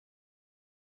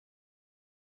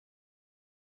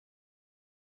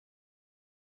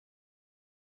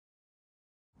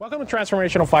Welcome to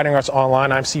Transformational Fighting Arts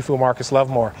Online. I'm Sifu Marcus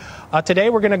Lovemore. Today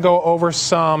we're going to go over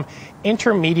some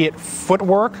intermediate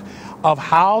footwork of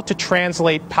how to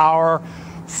translate power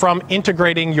from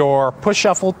integrating your push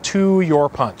shuffle to your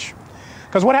punch.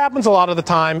 Because what happens a lot of the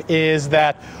time is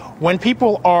that when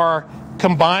people are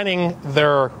combining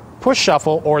their push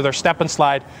shuffle or their step and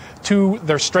slide to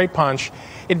their straight punch,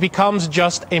 it becomes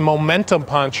just a momentum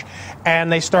punch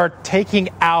and they start taking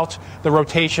out the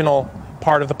rotational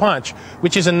part of the punch,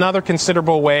 which is another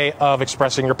considerable way of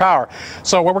expressing your power.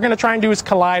 So what we're going to try and do is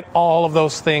collide all of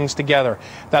those things together,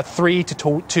 that 3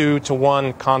 to 2 to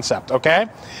 1 concept, okay?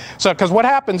 So because what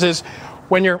happens is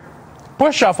when you're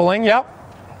push shuffling,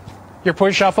 you're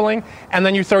push shuffling and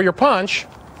then you throw your punch,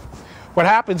 what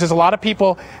happens is a lot of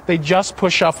people, they just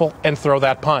push shuffle and throw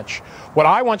that punch. What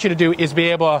I want you to do is be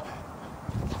able to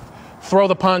throw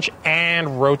the punch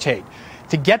and rotate.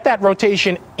 To get that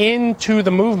rotation into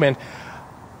the movement,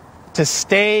 to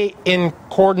stay in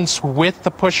accordance with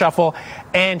the push shuffle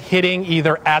and hitting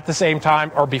either at the same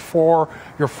time or before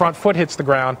your front foot hits the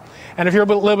ground. And if you're a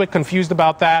little bit confused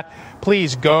about that,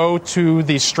 please go to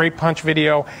the straight punch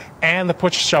video and the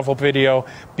push shuffle video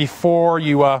before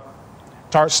you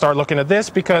start looking at this,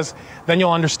 because then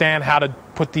you'll understand how to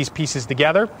put these pieces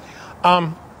together.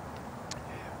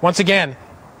 Once again,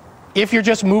 if you're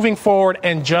just moving forward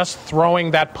and just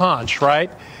throwing that punch, right,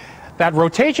 that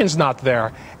rotation's not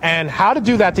there. And how to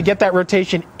do that, to get that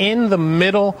rotation in the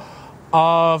middle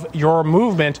of your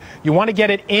movement, you want to get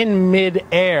it in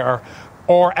mid-air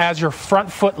or as your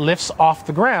front foot lifts off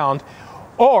the ground.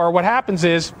 Or what happens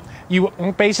is you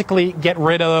basically get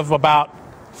rid of about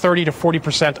 30 to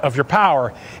 40% of your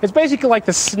power. It's basically like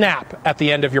the snap at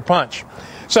the end of your punch.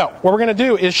 So what we're going to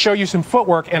do is show you some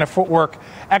footwork and a footwork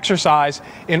exercise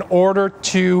in order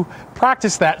to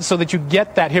practice that so that you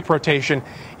get that hip rotation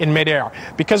in midair.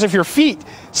 Because if your feet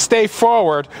stay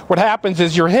forward, what happens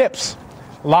is your hips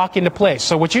lock into place.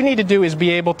 So what you need to do is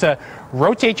be able to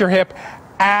rotate your hip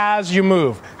as you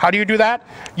move. How do you do that?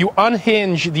 You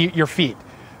unhinge your feet.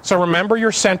 So remember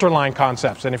your center line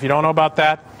concepts. And if you don't know about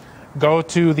that, go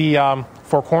to the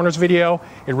Four Corners video.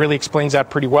 It really explains that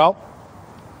pretty well.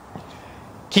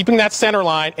 Keeping that center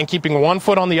line and keeping one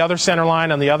foot on the other center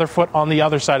line and the other foot on the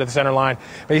other side of the center line.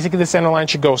 Basically, the center line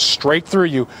should go straight through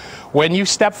you. When you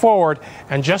step forward,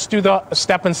 and just do the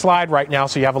step and slide right now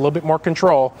so you have a little bit more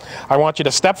control, I want you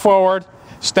to step forward,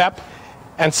 step,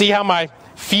 and see how my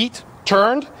feet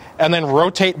turned, and then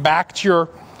rotate back to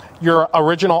your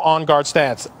original on-guard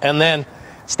stance, and then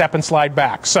step and slide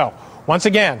back. So, once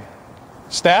again,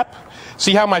 step.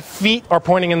 See how my feet are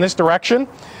pointing in this direction?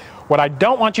 What I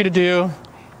don't want you to do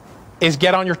is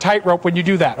get on your tightrope when you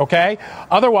do that, okay?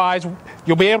 Otherwise,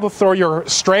 you'll be able to throw your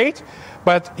straight,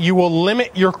 but you will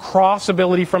limit your cross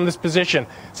ability from this position.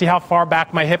 See how far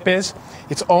back my hip is?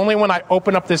 It's only when I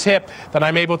open up this hip that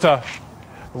I'm able to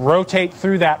rotate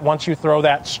through that once you throw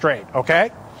that straight,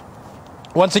 okay?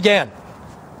 Once again,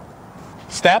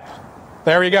 step,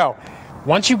 there you go.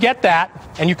 Once you get that,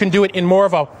 and you can do it in more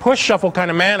of a push shuffle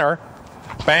kind of manner,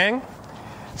 bang,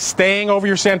 staying over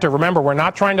your center. Remember, we're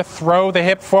not trying to throw the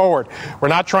hip forward. We're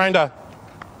not trying to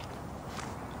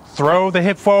throw the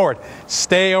hip forward.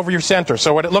 Stay over your center.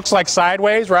 So what it looks like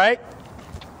sideways, right?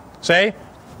 See?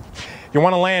 You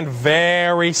want to land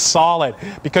very solid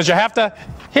because you have to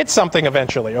hit something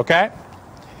eventually, okay?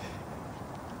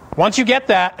 Once you get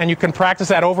that, and you can practice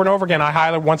that over and over again, I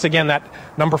highlight once again that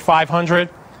number 500.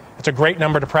 It's a great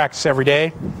number to practice every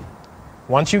day.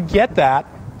 Once you get that,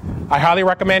 I highly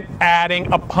recommend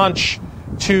adding a punch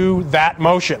to that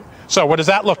motion. So what does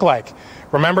that look like?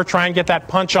 Remember, try and get that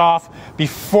punch off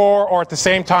before or at the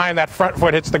same time that front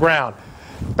foot hits the ground.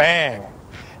 Bang.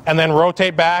 And then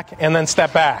rotate back and then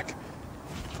step back.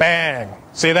 Bang.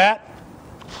 See that?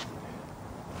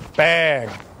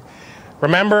 Bang.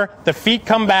 Remember, the feet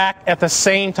come back at the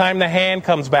same time the hand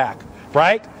comes back,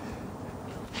 right?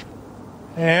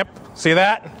 Yep. See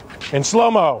that? In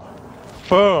slow-mo.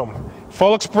 Boom.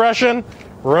 Full expression,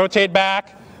 rotate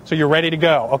back, so you're ready to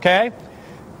go, okay?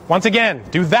 Once again,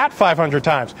 do that 500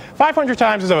 times. 500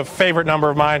 times is a favorite number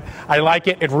of mine. I like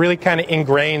it. It really kind of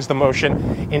ingrains the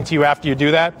motion into you after you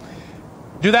do that.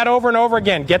 Do that over and over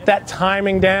again. Get that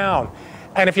timing down.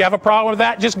 And if you have a problem with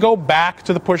that, just go back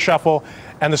to the push shuffle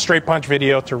and the straight punch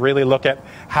video to really look at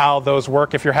how those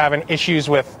work if you're having issues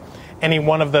with any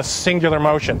one of the singular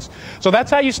motions. So that's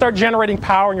how you start generating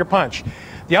power in your punch.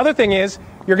 The other thing is,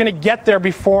 you're going to get there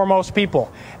before most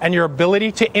people, and your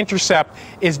ability to intercept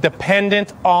is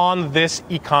dependent on this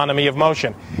economy of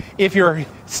motion. If you're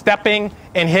stepping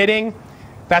and hitting,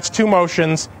 that's two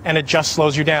motions, and it just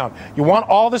slows you down. You want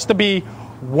all this to be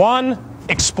one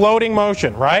exploding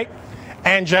motion, right?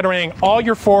 and generating all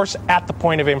your force at the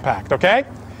point of impact, okay?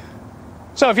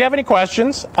 So if you have any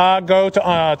questions, go to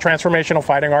Transformational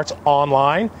Fighting Arts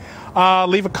Online.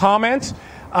 Leave a comment.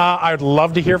 I'd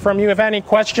love to hear from you. If any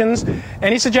questions,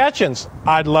 any suggestions,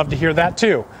 I'd love to hear that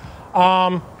too.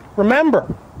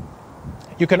 Remember,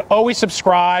 you can always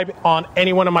subscribe on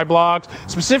any one of my blogs.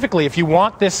 Specifically, if you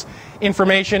want this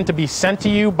information to be sent to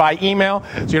you by email,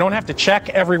 so you don't have to check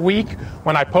every week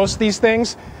when I post these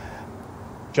things,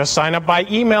 just sign up by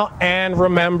email. And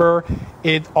remember,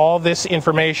 all this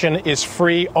information is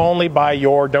free only by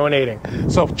your donating.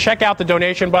 So check out the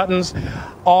donation buttons.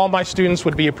 All my students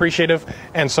would be appreciative,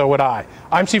 and so would I.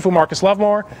 I'm Sifu Marcus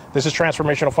Lovemore. This is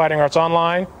Transformational Fighting Arts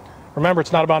Online. Remember,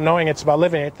 it's not about knowing, it's about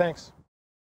living it. Thanks.